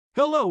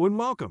Hello and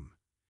welcome.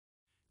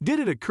 Did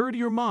it occur to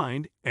your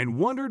mind and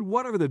wondered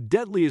what are the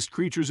deadliest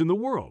creatures in the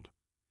world?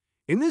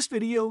 In this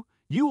video,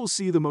 you will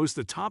see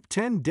the top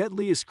 10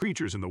 deadliest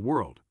creatures in the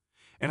world,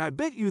 and I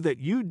bet you that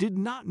you did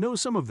not know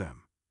some of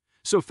them.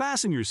 So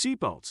fasten your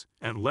seatbelts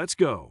and let's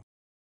go.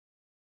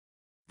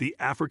 The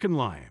African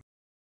lion.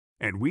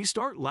 And we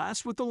start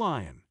last with the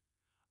lion.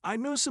 I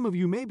know some of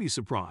you may be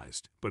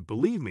surprised, but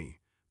believe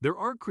me, there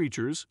are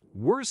creatures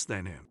worse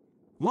than him.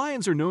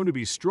 Lions are known to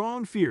be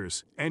strong,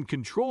 fierce, and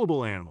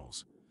controllable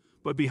animals.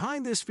 But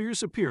behind this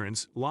fierce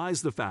appearance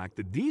lies the fact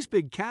that these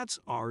big cats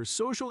are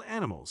social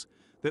animals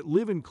that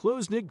live in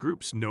close-knit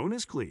groups known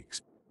as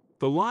cliques.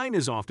 The lion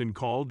is often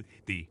called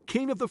the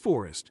king of the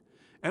forest,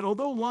 and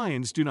although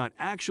lions do not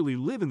actually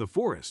live in the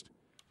forest,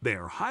 they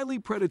are highly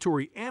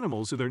predatory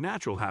animals in their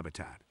natural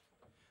habitat.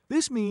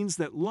 This means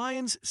that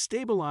lions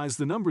stabilize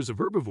the numbers of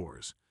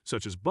herbivores,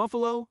 such as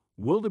buffalo,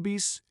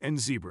 wildebeests, and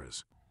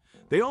zebras.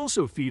 They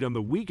also feed on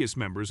the weakest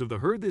members of the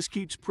herd. This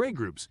keeps prey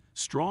groups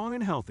strong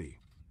and healthy.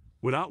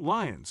 Without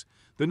lions,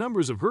 the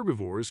numbers of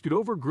herbivores could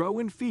overgrow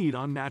and feed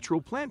on natural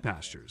plant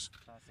pastures,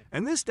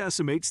 and this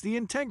decimates the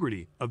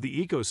integrity of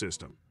the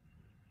ecosystem.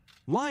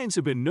 Lions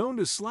have been known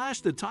to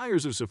slash the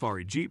tires of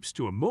safari jeeps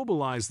to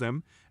immobilize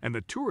them and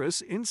the tourists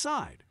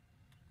inside.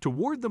 To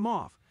ward them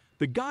off,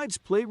 the guides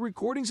play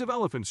recordings of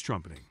elephants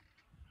trumpeting.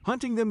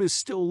 Hunting them is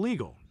still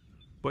legal,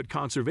 but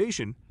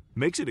conservation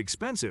makes it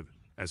expensive,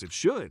 as it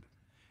should,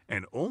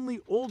 and only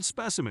old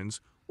specimens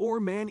or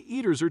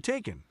man-eaters are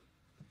taken.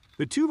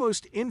 The two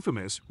most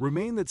infamous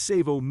remain the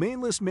Tsavo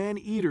maneless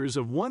man-eaters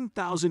of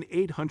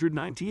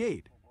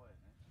 1898.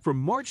 From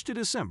March to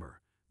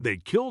December, they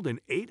killed and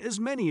ate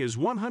as many as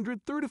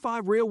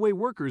 135 railway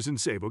workers in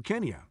Tsavo,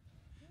 Kenya.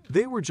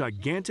 They were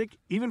gigantic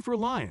even for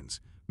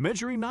lions,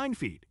 measuring 9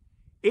 feet,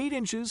 8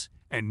 inches,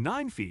 and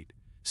 9 feet,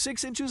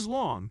 6 inches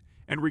long,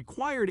 and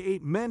required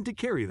 8 men to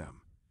carry them.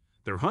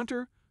 Their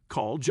hunter,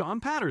 called John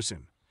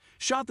Patterson,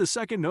 shot the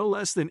second no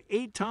less than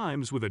 8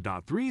 times with a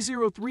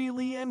 .303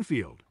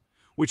 Lee-Enfield,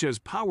 which has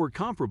power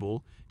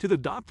comparable to the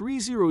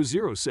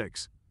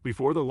 .3006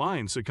 before the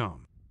lion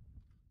succumbed.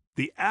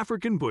 The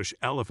African bush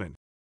elephant.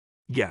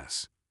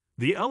 Yes,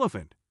 the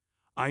elephant.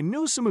 I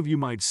know some of you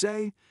might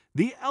say,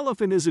 the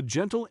elephant is a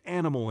gentle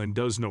animal and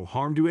does no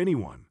harm to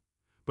anyone.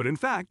 But in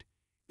fact,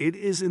 it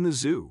is in the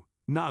zoo,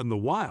 not in the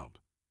wild.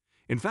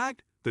 In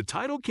fact, the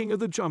title king of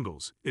the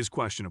jungles is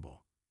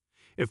questionable.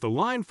 If the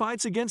lion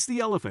fights against the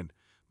elephant,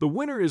 the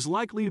winner is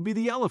likely to be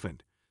the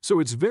elephant, so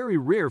it's very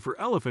rare for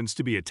elephants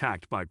to be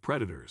attacked by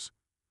predators.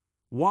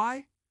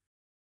 Why?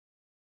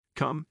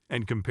 Come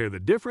and compare the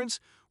difference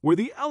where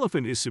the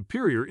elephant is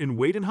superior in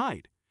weight and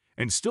height,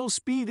 and still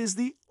speed is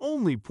the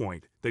only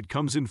point that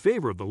comes in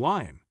favor of the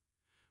lion.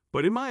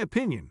 But in my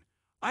opinion,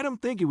 I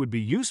don't think it would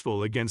be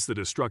useful against the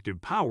destructive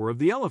power of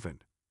the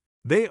elephant.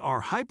 They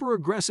are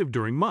hyper-aggressive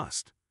during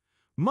must.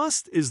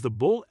 Must is the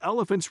bull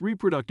elephant's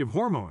reproductive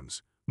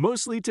hormones,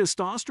 mostly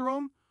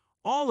testosterone,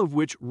 all of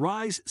which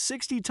rise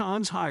 60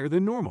 times higher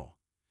than normal.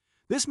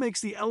 This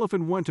makes the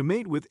elephant want to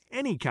mate with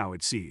any cow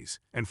it sees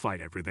and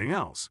fight everything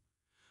else.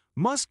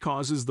 Must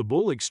causes the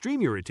bull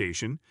extreme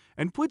irritation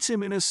and puts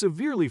him in a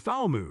severely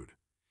foul mood.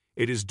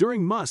 It is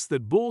during must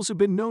that bulls have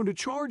been known to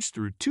charge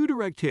through 2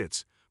 direct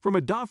hits from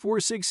a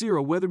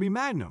 .460 Weatherby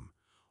Magnum,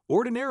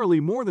 ordinarily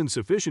more than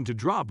sufficient to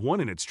drop one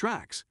in its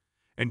tracks,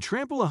 and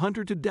trample a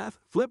hunter to death,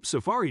 flip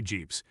safari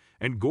jeeps,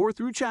 and gore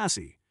through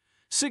chassis.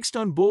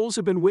 6-ton bulls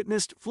have been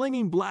witnessed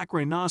flinging black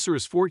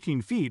rhinoceros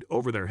 14 feet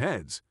over their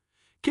heads,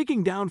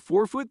 kicking down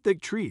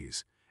 4-foot-thick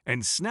trees,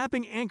 and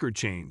snapping anchor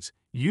chains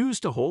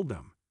used to hold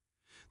them.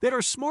 They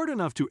are smart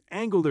enough to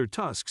angle their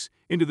tusks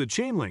into the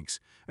chain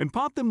links and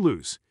pop them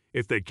loose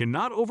if they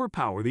cannot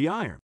overpower the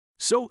iron.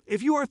 So,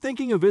 if you are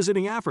thinking of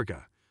visiting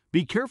Africa,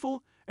 be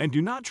careful and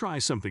do not try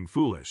something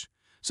foolish,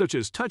 such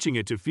as touching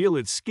it to feel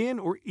its skin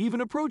or even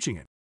approaching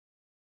it.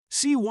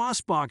 Sea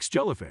wasp box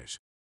jellyfish.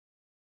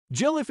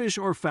 Jellyfish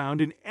are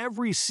found in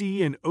every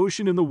sea and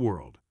ocean in the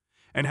world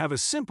and have a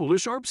simple to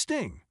sharp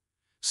sting.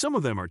 Some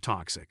of them are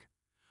toxic.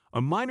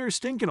 A minor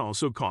sting can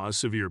also cause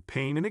severe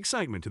pain and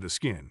excitement to the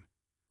skin.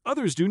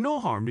 Others do no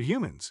harm to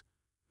humans.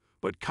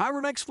 But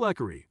Chironex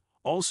fleckeri,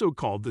 also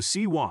called the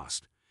sea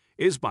wasp,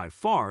 is by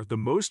far the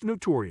most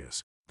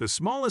notorious. The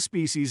smallest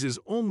species is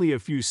only a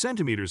few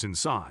centimeters in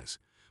size,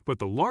 but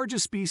the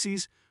largest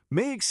species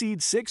may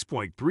exceed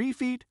 6.3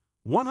 feet,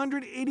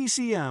 180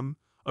 cm,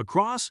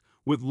 across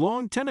with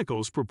long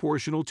tentacles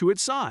proportional to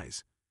its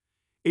size.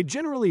 It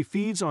generally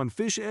feeds on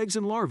fish eggs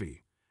and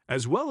larvae,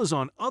 as well as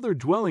on other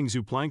dwelling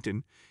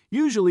zooplankton,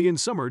 usually in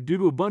summer due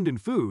to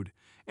abundant food,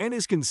 and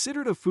is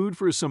considered a food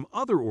for some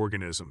other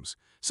organisms,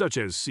 such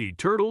as sea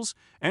turtles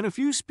and a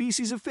few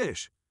species of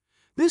fish.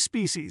 This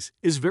species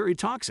is very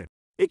toxic.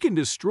 It can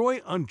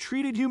destroy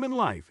untreated human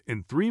life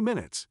in 3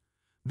 minutes.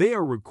 They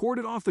are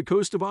recorded off the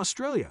coast of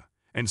Australia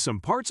and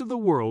some parts of the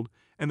world,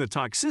 and the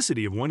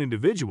toxicity of one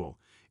individual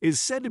is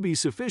said to be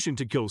sufficient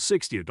to kill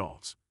 60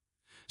 adults.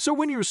 So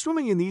when you're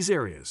swimming in these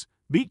areas,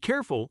 be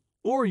careful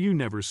or you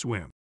never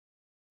swim.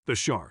 The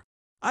shark.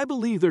 I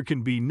believe there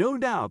can be no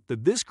doubt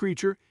that this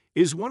creature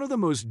is one of the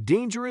most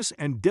dangerous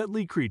and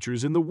deadly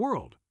creatures in the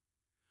world.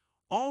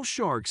 All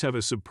sharks have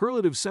a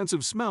superlative sense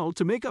of smell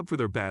to make up for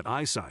their bad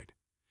eyesight.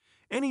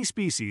 Any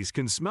species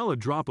can smell a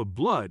drop of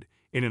blood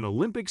in an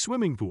Olympic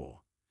swimming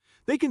pool.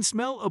 They can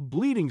smell a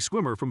bleeding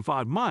swimmer from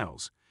 5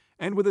 miles,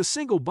 and with a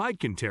single bite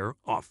can tear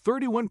off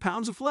 31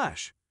 pounds of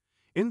flesh.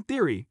 In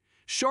theory,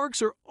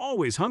 sharks are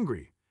always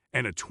hungry,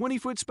 and a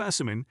 20-foot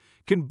specimen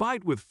can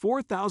bite with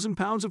 4,000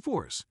 pounds of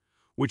force,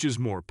 which is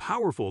more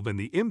powerful than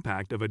the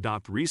impact of a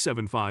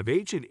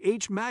 .375H and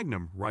H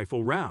Magnum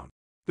rifle round.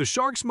 The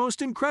shark's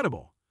most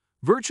incredible,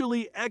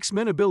 virtually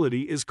X-Men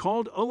ability is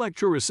called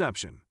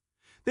electroreception.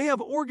 They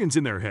have organs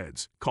in their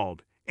heads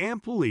called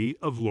ampullae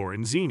of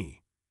Lorenzini.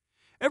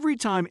 Every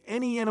time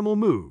any animal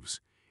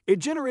moves, it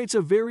generates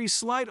a very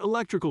slight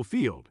electrical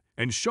field,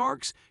 and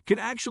sharks can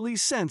actually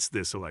sense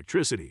this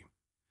electricity.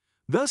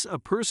 Thus, a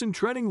person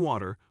treading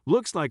water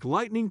looks like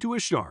lightning to a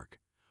shark.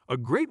 A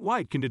great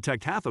white can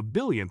detect half a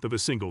billionth of a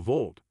single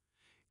volt.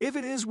 If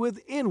it is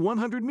within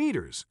 100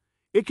 meters,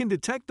 it can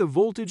detect the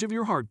voltage of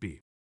your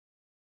heartbeat.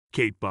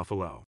 Cape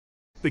buffalo.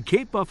 The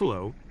Cape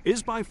buffalo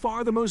is by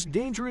far the most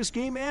dangerous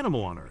game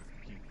animal on Earth.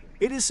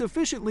 It is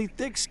sufficiently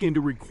thick-skinned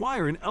to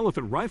require an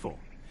elephant rifle,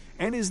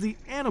 and is the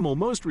animal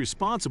most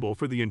responsible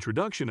for the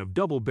introduction of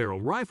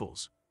double-barreled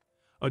rifles.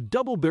 A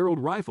double-barreled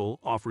rifle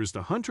offers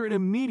the hunter an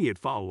immediate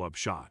follow-up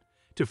shot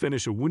to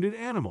finish a wounded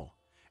animal,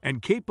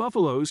 and Cape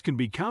buffaloes can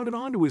be counted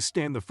on to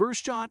withstand the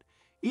first shot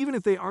even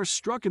if they are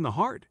struck in the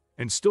heart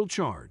and still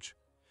charge.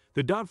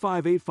 The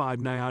 .585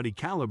 Nayati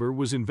caliber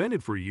was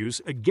invented for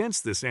use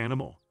against this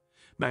animal.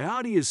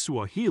 Nayati is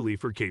Swahili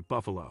for Cape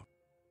buffalo.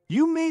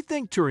 You may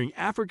think touring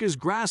Africa's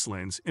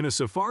grasslands in a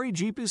safari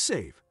jeep is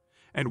safe,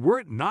 and were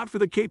it not for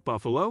the Cape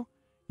buffalo,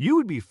 you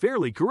would be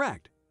fairly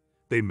correct.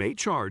 They may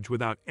charge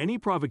without any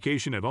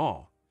provocation at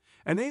all,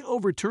 and they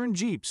overturn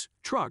jeeps,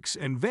 trucks,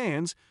 and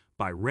vans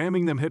by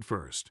ramming them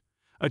headfirst.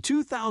 A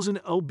 2,000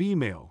 lb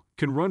male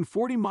can run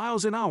 40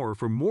 miles an hour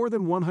for more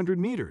than 100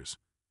 meters.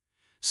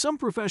 Some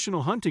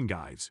professional hunting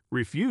guides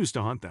refuse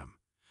to hunt them,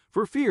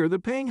 for fear the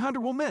paying hunter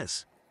will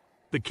miss.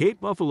 The Cape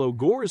buffalo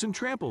gores and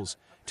tramples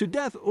to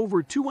death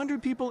over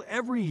 200 people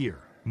every year,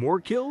 more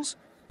kills,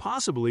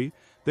 possibly,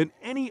 than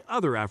any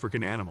other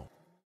African animal.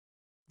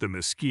 The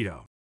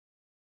mosquito.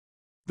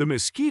 The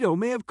mosquito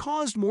may have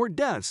caused more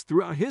deaths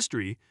throughout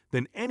history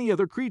than any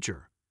other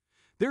creature.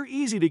 They're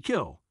easy to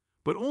kill,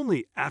 but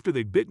only after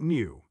they've bitten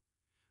you.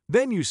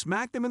 Then you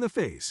smack them in the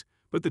face,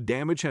 but the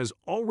damage has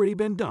already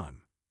been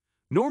done.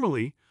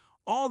 Normally,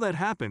 all that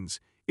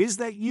happens is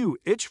that you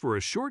itch for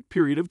a short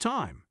period of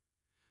time.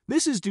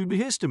 This is due to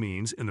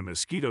histamines in the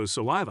mosquito's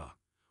saliva,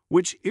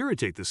 which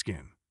irritate the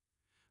skin.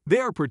 They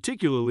are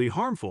particularly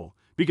harmful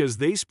because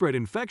they spread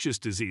infectious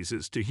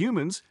diseases to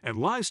humans and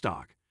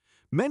livestock,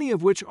 many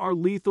of which are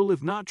lethal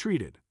if not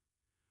treated.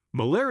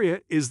 Malaria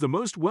is the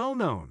most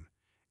well-known,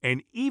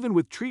 and even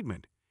with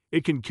treatment,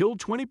 it can kill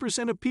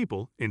 20% of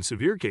people in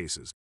severe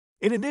cases.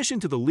 In addition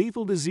to the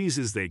lethal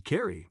diseases they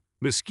carry,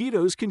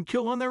 mosquitoes can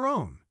kill on their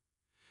own.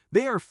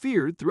 They are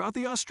feared throughout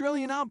the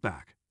Australian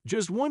outback,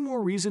 just one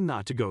more reason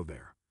not to go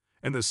there,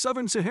 and the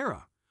southern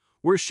Sahara,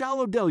 where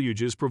shallow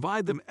deluges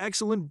provide them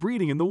excellent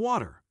breeding in the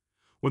water.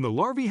 When the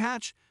larvae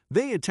hatch,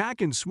 they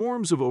attack in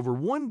swarms of over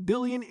 1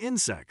 billion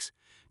insects,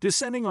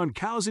 descending on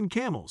cows and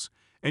camels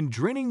and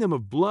draining them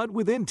of blood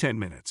within 10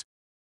 minutes.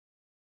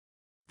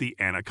 The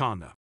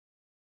anaconda.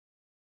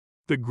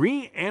 The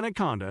green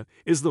anaconda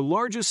is the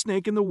largest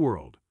snake in the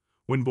world,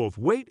 when both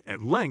weight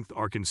and length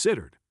are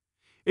considered.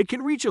 It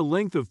can reach a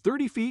length of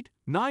 30 feet,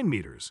 9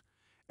 meters,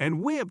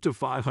 and weigh up to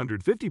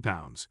 550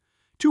 pounds,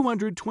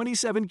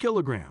 227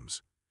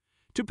 kilograms.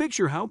 To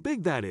picture how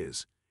big that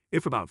is,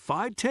 if about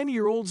 5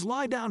 10-year-olds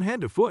lie down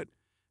head to foot,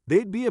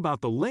 they'd be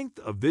about the length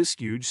of this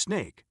huge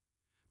snake.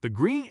 The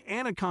green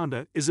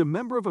anaconda is a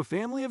member of a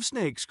family of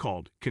snakes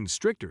called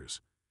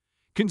constrictors.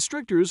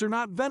 Constrictors are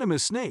not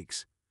venomous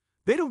snakes.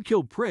 They don't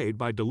kill prey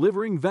by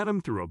delivering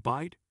venom through a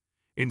bite.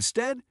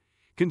 Instead,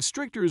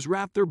 constrictors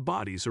wrap their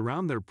bodies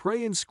around their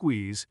prey and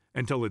squeeze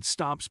until it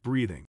stops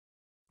breathing.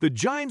 The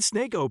giant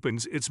snake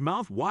opens its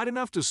mouth wide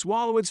enough to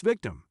swallow its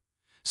victim.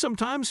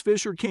 Sometimes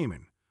fish or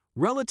caiman,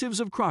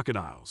 relatives of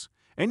crocodiles,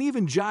 and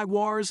even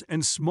jaguars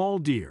and small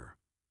deer.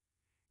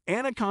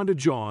 Anaconda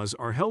jaws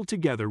are held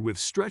together with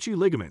stretchy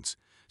ligaments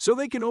so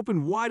they can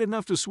open wide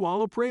enough to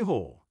swallow prey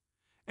whole.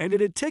 And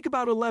it'd take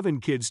about 11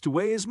 kids to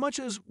weigh as much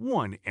as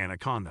one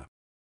anaconda.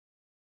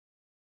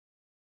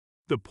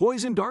 The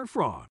poison dart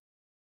frog.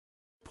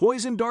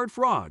 Poison dart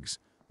frogs,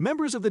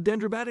 members of the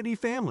Dendrobatidae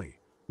family,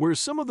 wear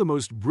some of the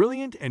most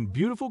brilliant and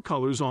beautiful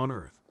colors on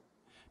Earth.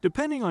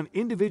 Depending on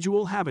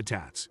individual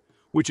habitats,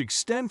 which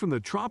extend from the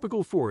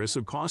tropical forests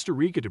of Costa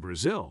Rica to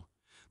Brazil,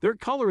 their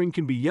coloring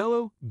can be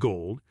yellow,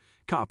 gold,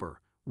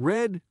 copper,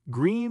 red,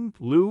 green,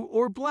 blue,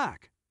 or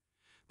black.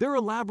 Their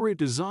elaborate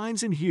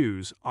designs and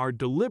hues are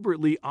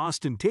deliberately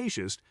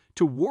ostentatious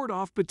to ward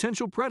off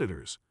potential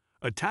predators,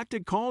 a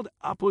tactic called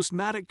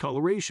aposematic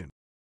coloration.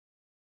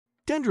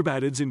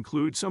 Dendrobatids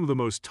include some of the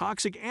most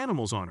toxic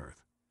animals on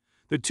Earth.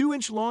 The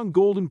 2-inch-long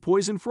golden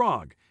poison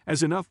frog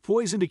has enough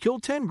poison to kill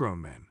 10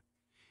 grown men,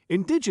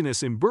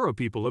 Indigenous Imbura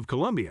people of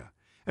Colombia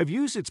have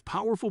used its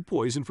powerful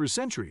poison for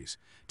centuries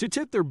to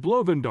tip their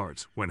blow-in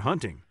darts when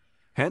hunting,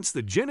 hence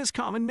the genus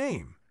common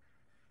name.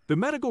 The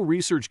medical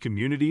research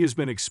community has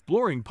been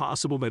exploring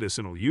possible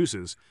medicinal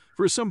uses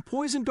for some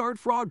poison dart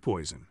frog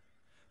poison.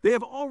 They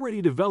have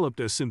already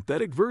developed a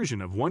synthetic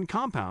version of one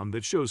compound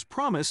that shows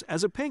promise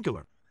as a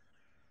painkiller.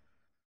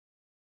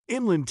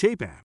 Inland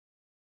taipan.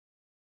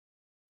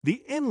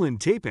 The inland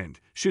taipan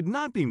should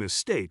not be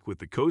mistaken with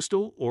the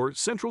coastal or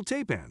central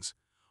taipans,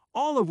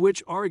 all of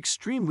which are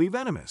extremely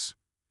venomous.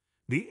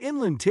 The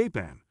inland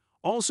taipan,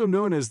 also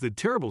known as the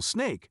terrible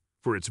snake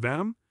for its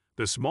venom,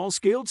 the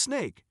small-scaled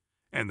snake,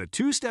 and the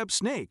two-step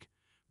snake,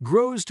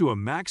 grows to a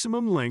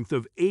maximum length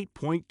of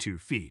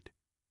 8.2 feet.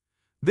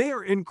 They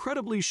are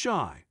incredibly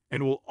shy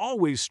and will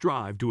always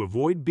strive to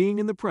avoid being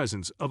in the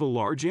presence of a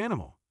large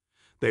animal.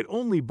 They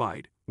only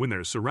bite when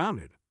they're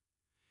surrounded.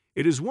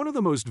 It is one of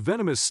the most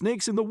venomous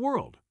snakes in the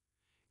world.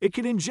 It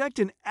can inject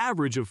an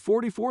average of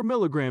 44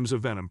 milligrams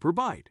of venom per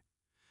bite.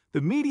 The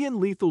median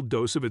lethal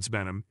dose of its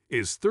venom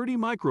is 30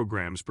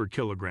 micrograms per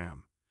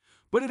kilogram,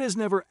 but it has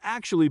never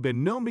actually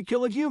been known to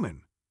kill a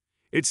human.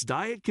 Its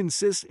diet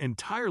consists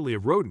entirely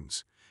of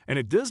rodents, and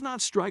it does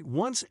not strike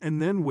once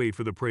and then wait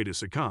for the prey to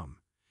succumb.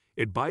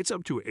 It bites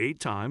up to 8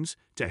 times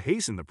to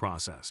hasten the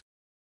process.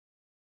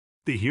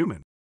 The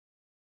human.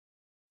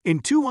 In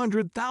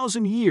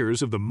 200,000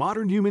 years of the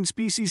modern human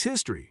species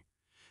history,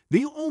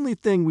 the only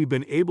thing we've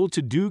been able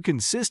to do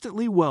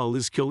consistently well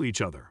is kill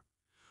each other.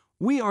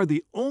 We are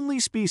the only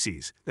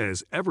species that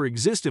has ever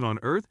existed on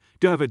Earth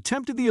to have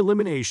attempted the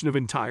elimination of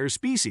entire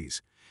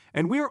species,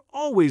 and we are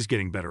always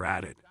getting better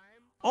at it,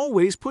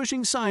 always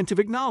pushing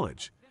scientific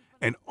knowledge,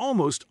 and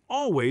almost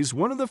always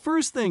one of the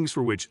first things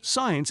for which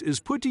science is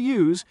put to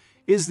use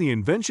is the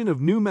invention of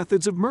new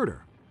methods of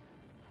murder.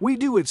 We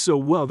do it so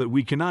well that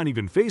we cannot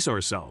even face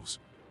ourselves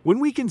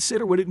when we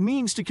consider what it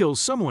means to kill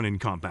someone in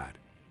combat,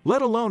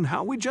 let alone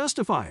how we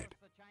justify it.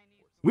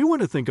 We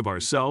want to think of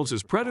ourselves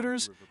as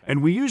predators,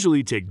 and we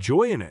usually take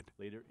joy in it.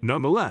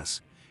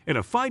 Nonetheless, in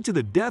a fight to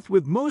the death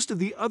with most of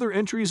the other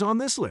entries on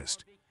this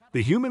list,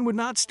 the human would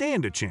not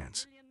stand a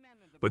chance.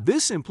 But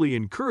this simply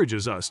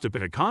encourages us to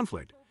pick a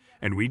conflict,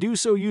 and we do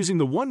so using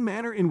the one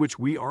manner in which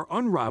we are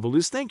unrivaled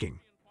is thinking.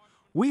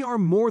 We are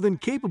more than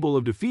capable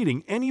of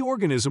defeating any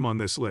organism on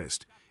this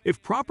list,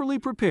 if properly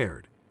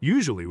prepared,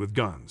 usually with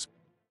guns.